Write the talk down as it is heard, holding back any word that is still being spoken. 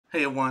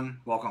Hey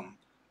everyone, welcome.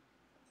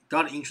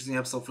 Got an interesting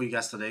episode for you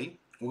guys today.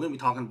 We're going to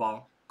be talking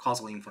about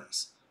causal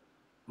inference.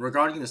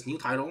 Regarding this new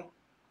title,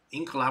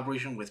 in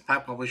collaboration with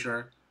Pack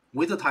Publisher,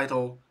 with the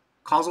title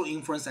Causal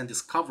Inference and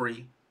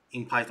Discovery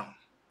in Python.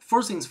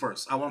 First things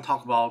first, I want to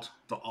talk about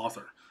the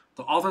author.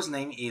 The author's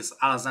name is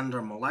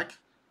Alexander Molek,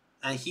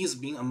 and he's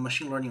been a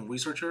machine learning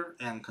researcher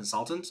and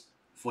consultant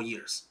for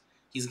years.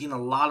 He's gained a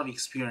lot of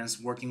experience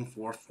working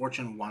for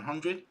Fortune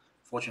 100,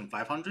 Fortune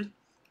 500,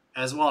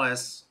 as well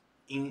as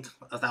in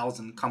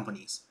 1,000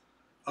 companies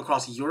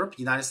across Europe,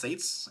 United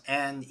States,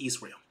 and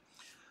Israel.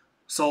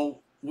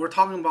 So we're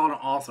talking about an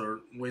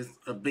author with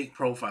a big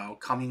profile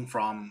coming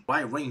from a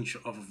wide range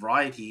of a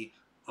variety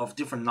of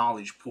different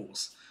knowledge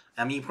pools.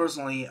 And me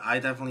personally, I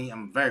definitely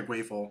am very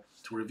grateful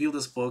to review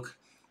this book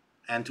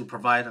and to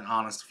provide an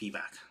honest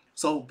feedback.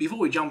 So before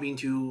we jump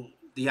into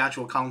the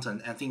actual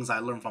content and things I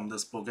learned from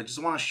this book, I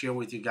just want to share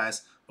with you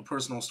guys a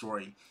personal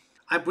story.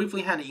 I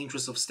briefly had the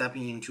interest of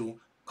stepping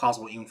into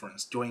causal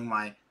inference during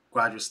my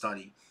graduate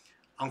study.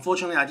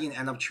 Unfortunately, I didn't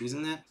end up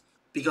choosing it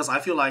because I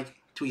feel like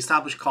to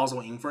establish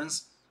causal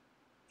inference,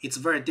 it's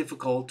very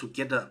difficult to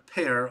get a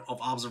pair of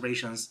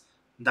observations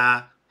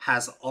that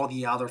has all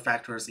the other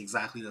factors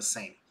exactly the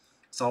same.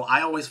 So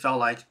I always felt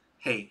like,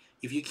 hey,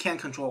 if you can't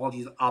control all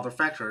these other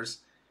factors,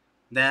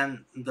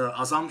 then the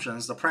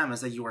assumptions, the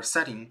premise that you are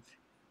setting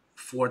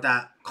for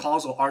that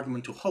causal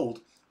argument to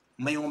hold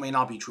may or may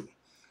not be true.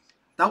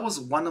 That was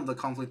one of the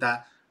conflict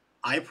that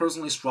I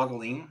personally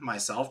struggled in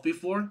myself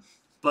before,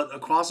 but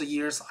across the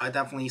years, I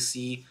definitely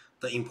see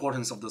the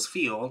importance of this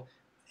field,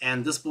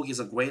 and this book is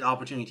a great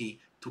opportunity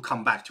to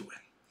come back to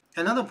it.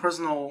 Another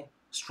personal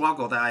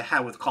struggle that I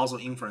had with causal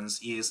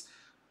inference is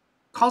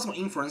causal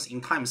inference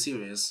in time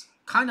series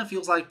kind of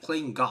feels like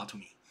playing God to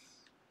me.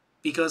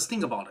 Because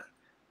think about it.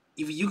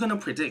 If you're going to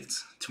predict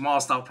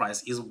tomorrow's stock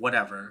price is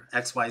whatever,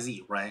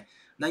 XYZ, right?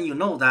 Then you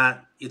know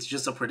that it's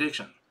just a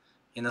prediction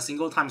in a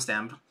single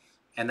timestamp,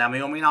 and that may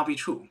or may not be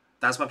true.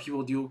 That's why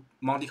people do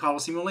Monte Carlo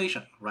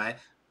simulation, right?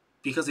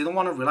 Because they don't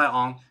want to rely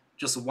on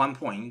just one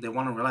point, they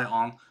want to rely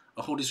on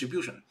a whole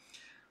distribution.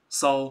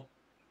 So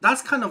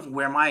that's kind of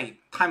where my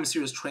time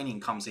series training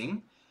comes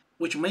in,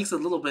 which makes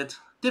it a little bit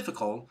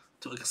difficult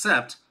to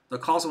accept the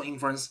causal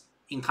inference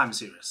in time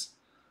series.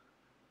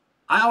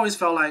 I always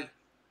felt like,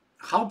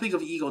 how big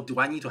of an ego do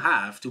I need to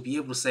have to be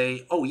able to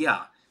say, oh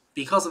yeah,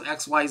 because of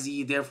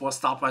XYZ, therefore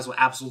stock price will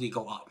absolutely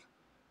go up?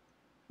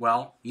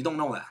 Well, you don't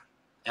know that.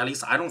 At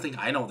least I don't think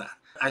I know that.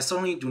 I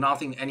certainly do not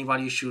think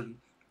anybody should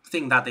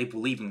think that they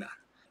believe in that.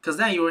 Because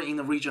then you're in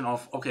the region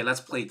of, okay,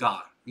 let's play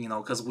God,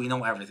 because we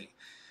know everything.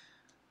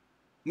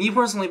 Me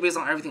personally, based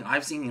on everything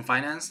I've seen in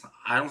finance,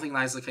 I don't think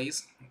that's the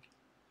case.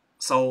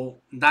 So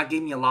that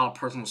gave me a lot of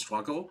personal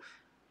struggle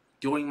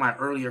during my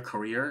earlier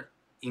career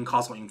in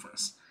causal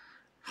inference.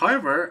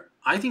 However,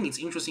 I think it's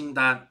interesting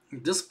that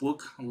this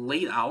book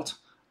laid out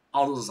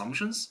all those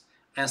assumptions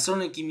and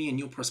certainly give me a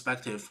new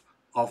perspective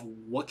of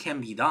what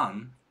can be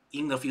done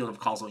in the field of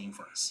causal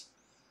inference.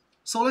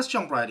 So let's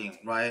jump right in,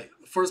 right?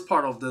 First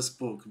part of this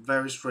book,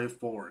 very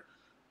straightforward.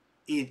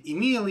 It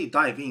immediately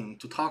dive in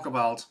to talk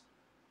about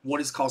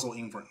what is causal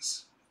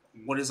inference,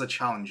 what is the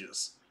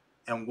challenges,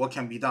 and what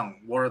can be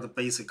done, what are the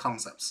basic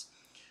concepts.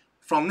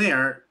 From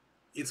there,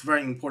 it's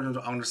very important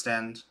to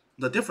understand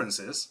the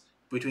differences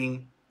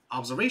between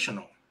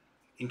observational,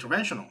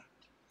 interventional,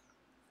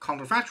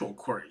 counterfactual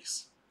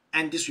queries,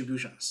 and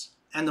distributions.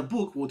 And the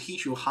book will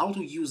teach you how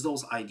to use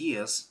those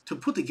ideas to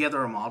put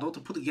together a model, to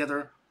put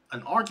together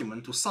an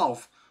argument to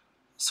solve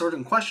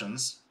certain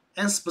questions,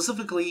 and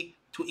specifically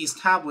to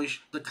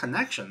establish the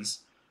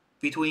connections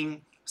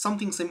between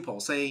something simple,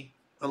 say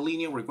a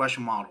linear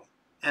regression model,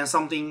 and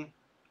something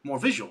more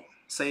visual,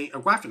 say a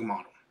graphic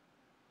model.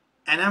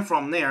 And then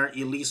from there,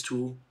 it leads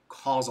to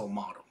causal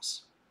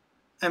models.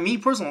 And me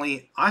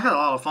personally, I had a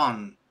lot of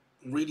fun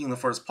reading the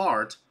first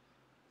part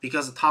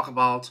because it talks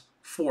about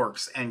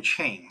forks and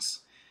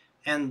chains.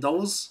 And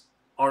those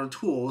are the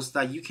tools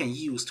that you can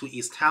use to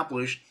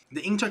establish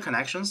the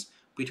interconnections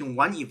between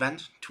one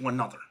event to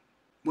another.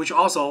 Which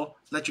also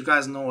let you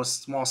guys know a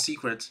small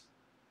secret: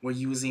 we're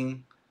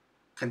using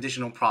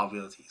conditional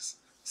probabilities.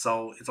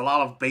 So it's a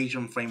lot of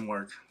Bayesian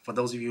framework for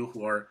those of you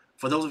who are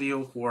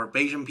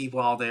Bayesian people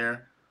out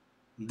there.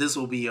 This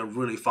will be a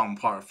really fun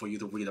part for you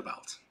to read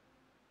about.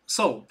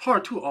 So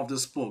part 2 of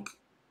this book,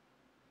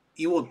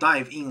 it will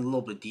dive in a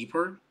little bit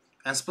deeper,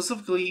 and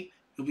specifically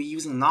you'll be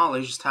using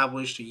knowledge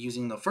established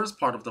using the first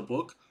part of the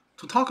book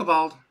to talk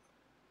about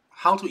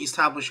how to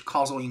establish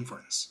causal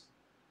inference.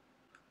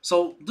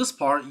 So this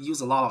part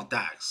uses a lot of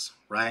DAGs,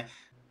 right?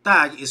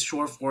 DAG is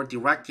short for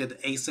directed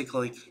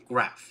acyclic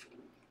graph.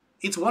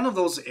 It's one of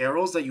those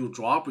arrows that you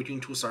draw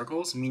between two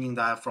circles, meaning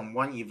that from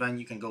one event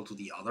you can go to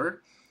the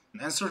other,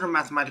 and certain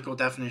mathematical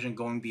definition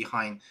going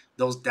behind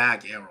those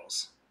DAG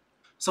arrows.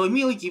 So it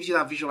immediately gives you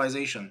that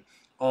visualization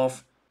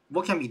of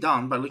what can be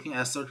done by looking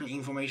at certain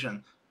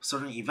information,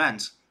 certain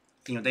events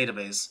in your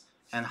database,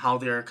 and how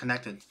they're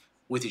connected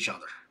with each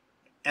other.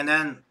 And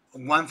then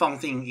one fun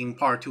thing in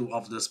part 2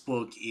 of this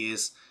book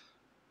is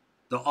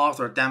the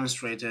author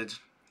demonstrated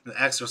the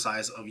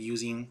exercise of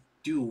using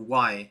do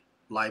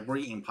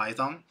library in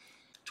Python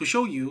to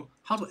show you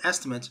how to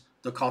estimate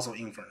the causal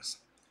inference.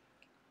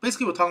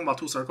 Basically, we're talking about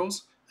two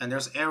circles, and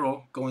there's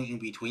arrow going in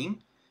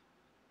between,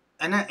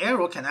 and that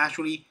arrow can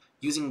actually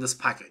using this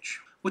package,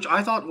 which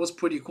I thought was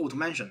pretty cool to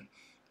mention.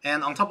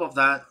 And on top of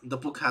that, the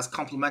book has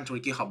complementary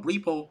GitHub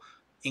repo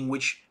in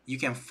which you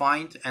can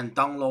find and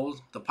download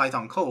the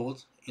Python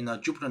code in a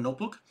Jupyter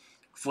notebook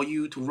for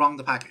you to run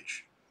the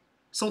package.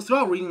 So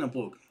throughout reading the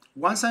book,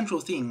 one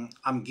central thing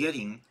I'm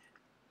getting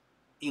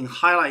in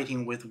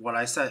highlighting with what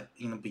I said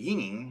in the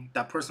beginning,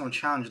 that personal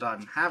challenge that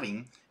I'm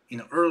having in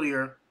an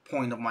earlier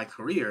point of my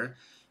career,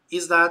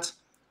 is that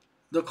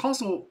the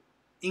causal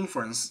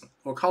inference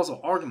or causal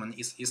argument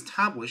is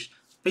established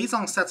based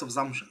on sets of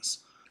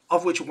assumptions,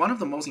 of which one of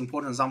the most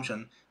important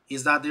assumptions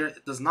is that there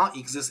does not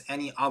exist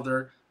any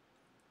other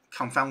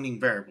confounding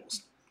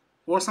variables,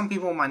 or some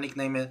people might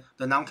nickname it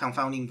the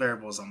non-confounding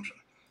variable assumption.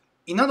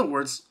 In other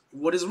words,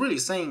 what it's really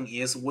saying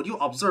is what you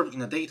observe in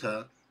the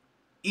data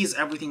is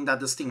everything that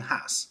this thing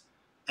has.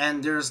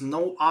 And there's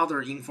no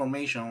other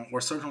information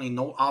or certainly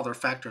no other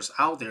factors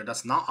out there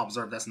that's not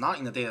observed, that's not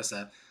in the data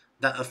set,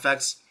 that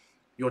affects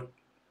your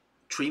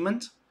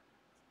treatment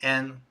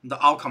and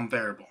the outcome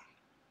variable.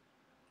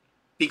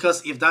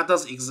 Because if that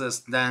does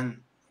exist,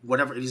 then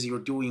whatever it is you're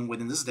doing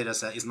within this data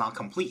set is not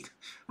complete,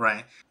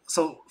 right?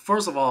 So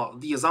first of all,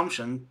 the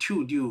assumption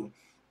to do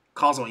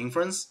causal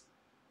inference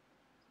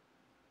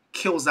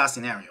kills that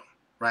scenario,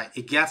 right?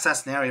 It gets that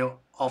scenario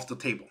off the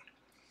table.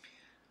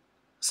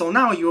 So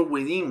now you're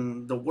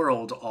within the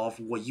world of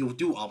what you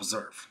do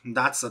observe.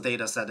 That's the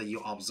data set that you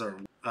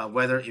observe,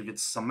 whether if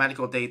it's some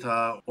medical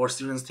data or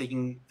students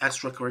taking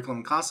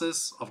extracurricular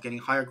classes of getting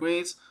higher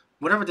grades,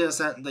 whatever data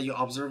set that you're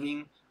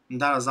observing,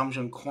 that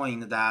assumption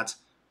coined that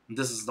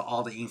this is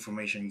all the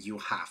information you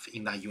have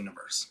in that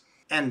universe.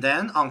 And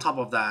then on top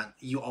of that,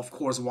 you of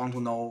course want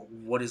to know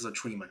what is the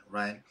treatment,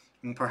 right?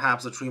 And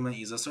perhaps the treatment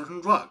is a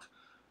certain drug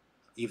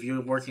if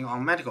you're working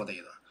on medical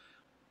data.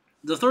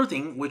 The third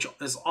thing, which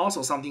is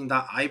also something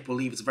that I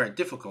believe is very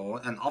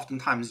difficult, and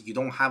oftentimes you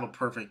don't have a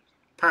perfect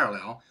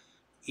parallel,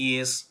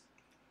 is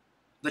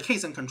the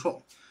case and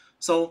control.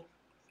 So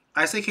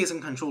I say case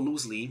and control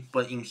loosely,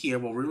 but in here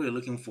what we're really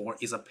looking for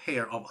is a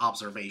pair of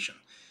observation.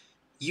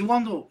 You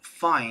want to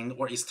find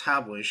or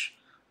establish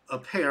a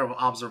pair of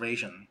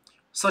observation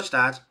such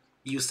that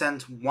you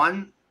send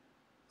one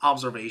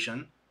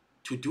observation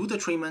to do the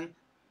treatment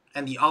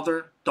and the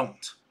other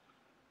don't.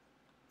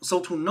 So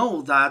to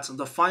know that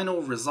the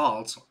final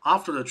result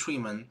after the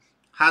treatment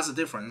has a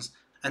difference,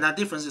 and that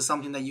difference is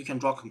something that you can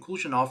draw a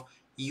conclusion of,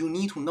 you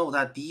need to know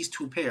that these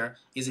two pair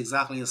is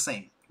exactly the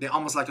same. They're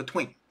almost like a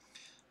twin.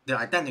 They're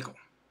identical.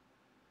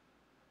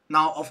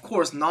 Now, of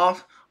course,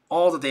 not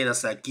all the data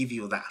set give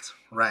you that,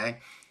 right?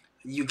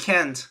 You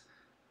can't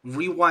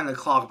rewind the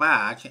clock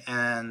back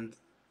and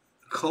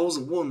close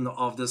the wound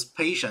of this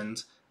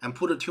patient and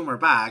put a tumor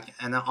back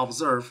and then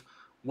observe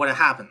what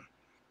happened.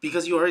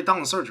 Because you already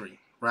done the surgery,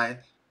 right?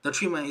 The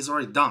treatment is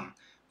already done.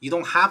 You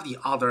don't have the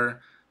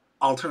other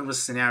alternative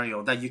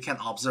scenario that you can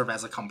observe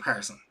as a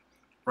comparison,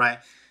 right?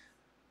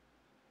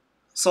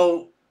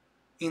 So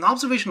in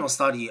observational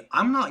study,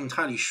 I'm not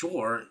entirely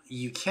sure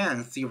you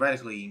can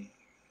theoretically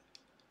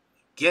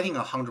getting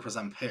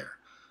 100% pair.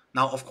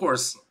 Now, of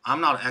course, I'm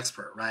not an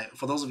expert, right?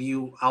 For those of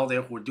you out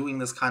there who are doing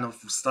this kind of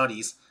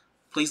studies,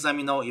 please let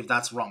me know if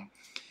that's wrong.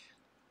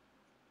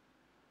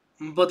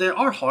 But there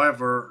are,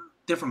 however,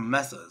 different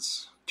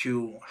methods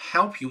to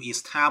help you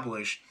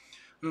establish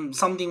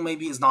something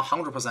maybe is not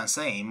 100%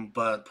 same,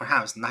 but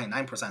perhaps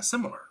 99%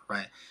 similar,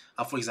 right?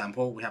 For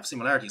example, we have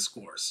similarity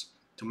scores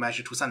to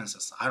measure two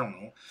sentences. I don't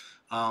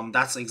know.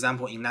 That's an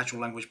example in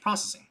natural language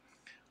processing.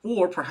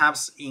 Or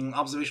perhaps in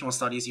observational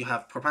studies, you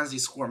have propensity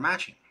score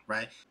matching,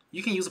 right?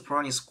 You can use a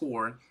propensity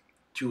score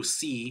to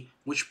see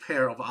which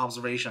pair of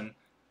observation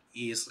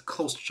is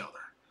close to each other.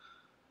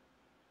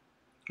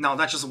 Now,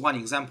 that's just one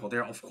example.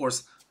 There are, of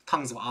course,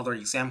 tons of other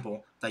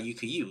examples that you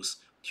could use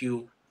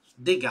to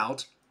dig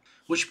out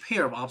which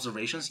pair of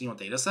observations in your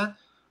dataset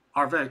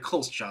are very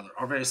close to each other,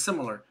 are very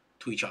similar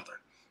to each other.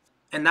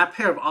 And that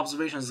pair of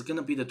observations is going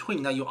to be the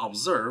twin that you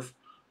observe.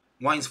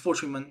 One is full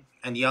treatment,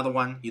 and the other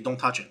one, you don't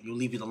touch it, you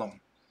leave it alone.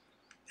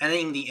 And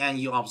then in the end,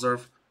 you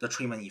observe the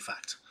treatment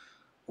effect.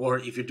 Or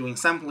if you're doing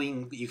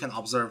sampling, you can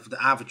observe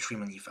the average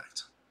treatment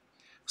effect.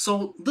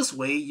 So this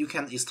way, you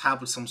can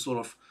establish some sort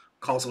of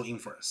causal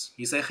inference.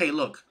 You say, hey,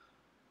 look,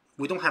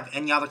 we don't have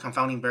any other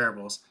confounding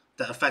variables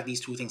that affect these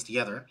two things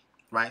together,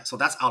 right? So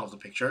that's out of the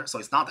picture, so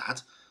it's not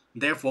that.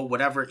 Therefore,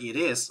 whatever it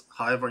is,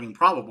 however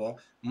improbable,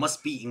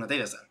 must be in the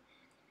dataset.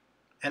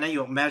 And then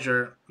you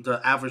measure the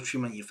average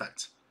treatment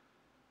effect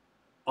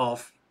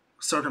of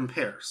certain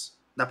pairs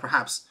that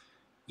perhaps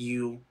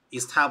you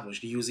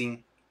established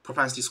using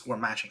propensity score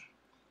matching.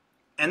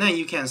 And then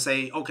you can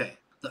say, okay,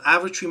 the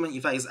average treatment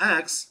effect is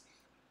X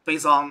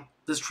based on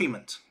this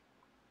treatment.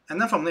 And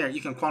then from there,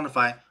 you can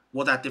quantify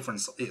what that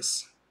difference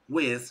is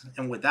with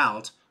and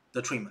without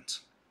the treatment.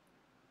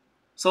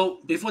 So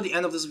before the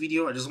end of this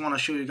video, I just want to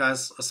show you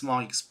guys a small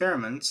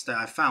experiment that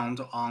I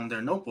found on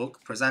their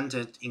notebook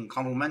presented in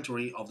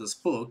complimentary of this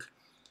book.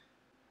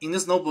 In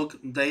this notebook,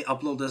 they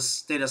upload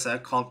this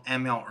dataset called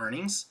ML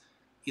earnings.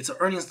 It's an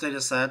earnings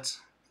dataset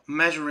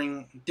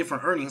measuring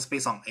different earnings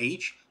based on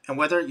age and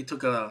whether you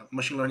took a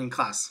machine learning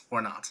class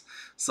or not.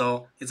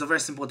 So it's a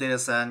very simple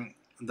dataset.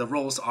 The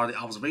rows are the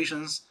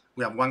observations.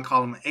 We have one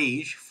column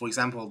age. For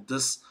example,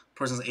 this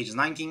person's age is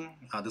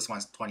 19, this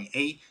one's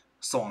 28,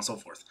 so on and so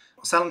forth.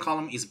 Second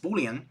column is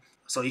Boolean,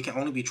 so it can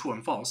only be true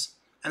and false.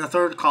 And the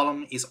third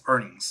column is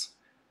earnings.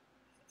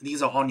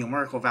 These are all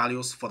numerical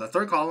values for the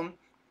third column,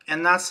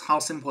 and that's how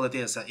simple the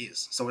dataset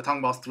is. So we're talking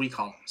about 3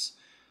 columns.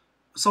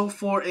 So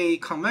for a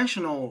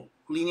conventional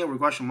linear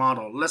regression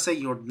model, let's say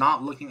you're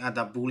not looking at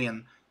that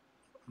Boolean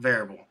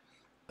variable,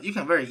 you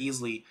can very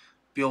easily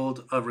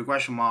build a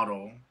regression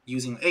model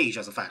using age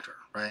as a factor,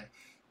 right?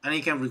 And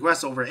you can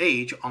regress over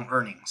age on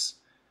earnings.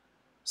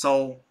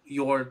 So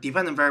your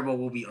dependent variable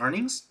will be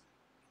earnings,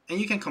 and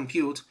you can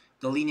compute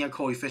the linear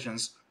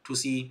coefficients to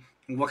see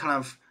what kind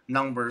of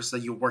numbers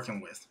that you're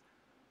working with.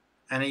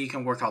 And then you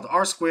can work out the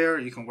R-square,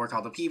 you can work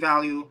out the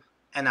p-value,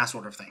 and that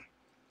sort of thing.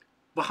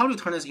 But how do you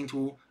turn this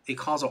into a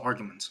causal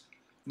argument?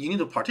 You need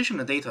to partition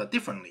the data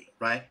differently,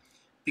 right?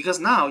 Because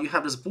now you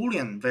have this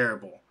Boolean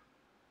variable.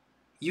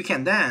 You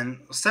can then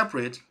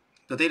separate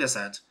the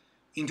dataset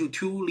into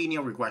 2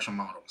 linear regression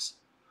models.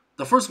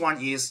 The first one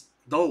is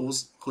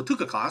those who took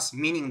a class,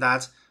 meaning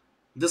that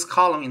this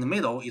column in the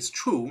middle is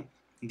true,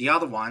 the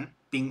other one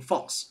being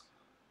false.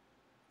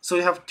 So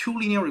you have 2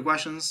 linear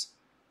regressions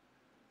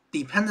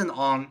dependent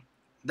on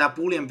that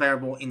Boolean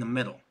variable in the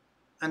middle.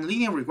 And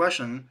linear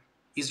regression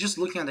is just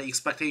looking at the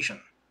expectation.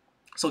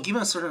 So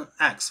given a certain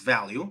x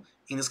value,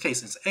 in this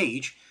case it's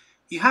age,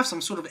 you have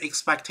some sort of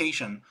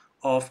expectation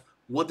of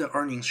what the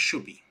earnings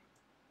should be.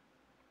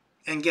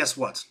 And guess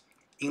what?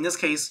 In this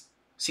case,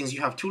 since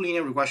you have 2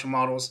 linear regression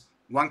models,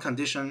 one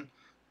condition,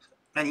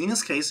 and in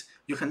this case,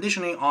 you're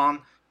conditioning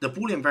on the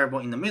Boolean variable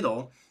in the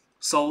middle,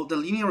 so the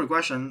linear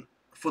regression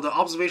for the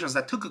observations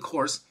that took a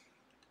course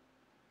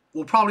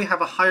will probably have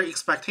a higher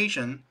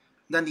expectation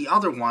than the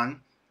other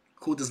one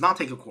who does not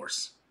take a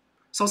course.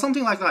 So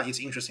something like that is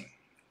interesting,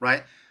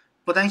 right?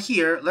 But then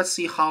here, let's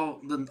see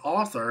how the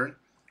author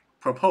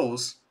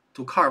proposed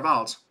to carve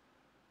out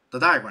the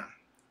diagram.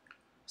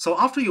 So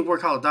after you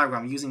work out a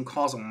diagram using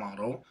causal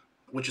model,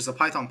 which is a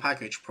Python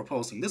package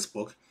proposed in this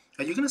book,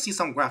 you're going to see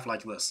some graph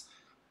like this.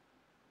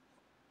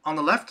 On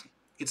the left,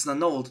 it's the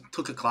node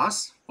took a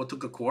class or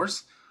took a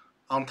course.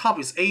 On top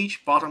is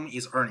age, bottom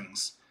is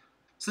earnings.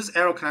 So this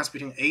arrow connects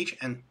between age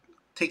and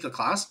take a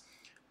class.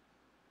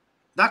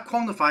 That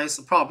quantifies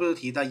the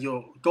probability that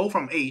you'll go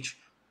from age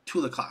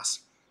to the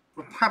class.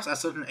 Or perhaps at a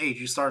certain age,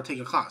 you start to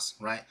take a class,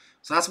 right?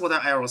 So that's what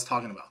that arrow is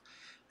talking about.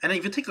 And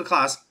if you take a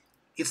class,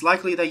 it's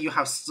likely that you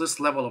have this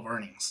level of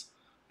earnings.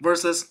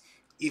 Versus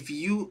if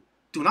you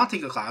do not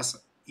take a class,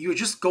 you're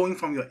just going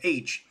from your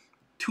age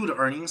to the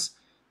earnings,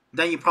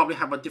 then you probably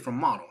have a different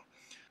model.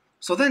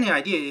 So then the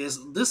idea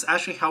is this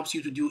actually helps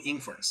you to do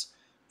inference.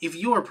 If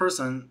you're a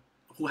person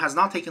who has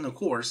not taken a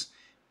course,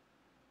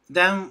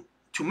 then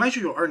to measure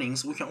your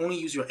earnings, we can only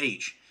use your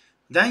age.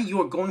 Then you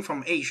are going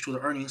from age to the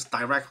earnings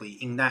directly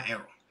in that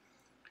arrow.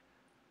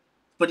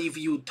 But if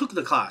you took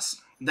the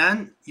class,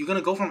 then you're going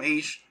to go from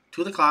age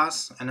to the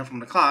class, and then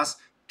from the class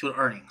to the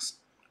earnings.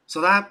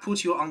 So that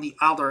puts you on the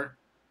other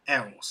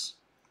arrows.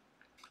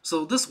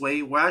 So this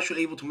way, we're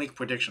actually able to make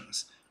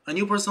predictions. A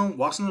new person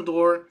walks in the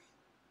door,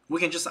 we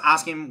can just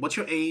ask him, what's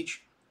your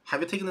age? Have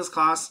you taken this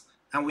class?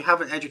 And we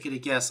have an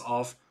educated guess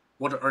of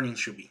what the earnings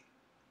should be.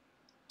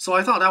 So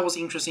I thought that was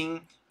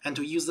interesting, and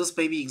to use this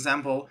baby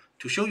example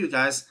to show you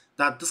guys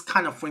that this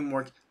kind of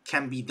framework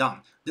can be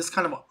done. This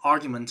kind of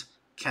argument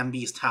can be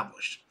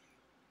established.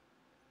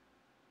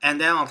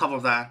 And then on top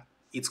of that,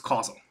 it's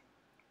causal.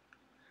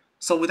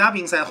 So with that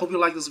being said, I hope you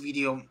like this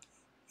video.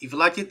 If you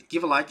like it,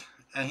 give a like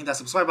and hit that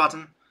subscribe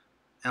button.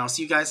 And I'll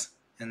see you guys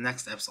in the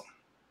next episode.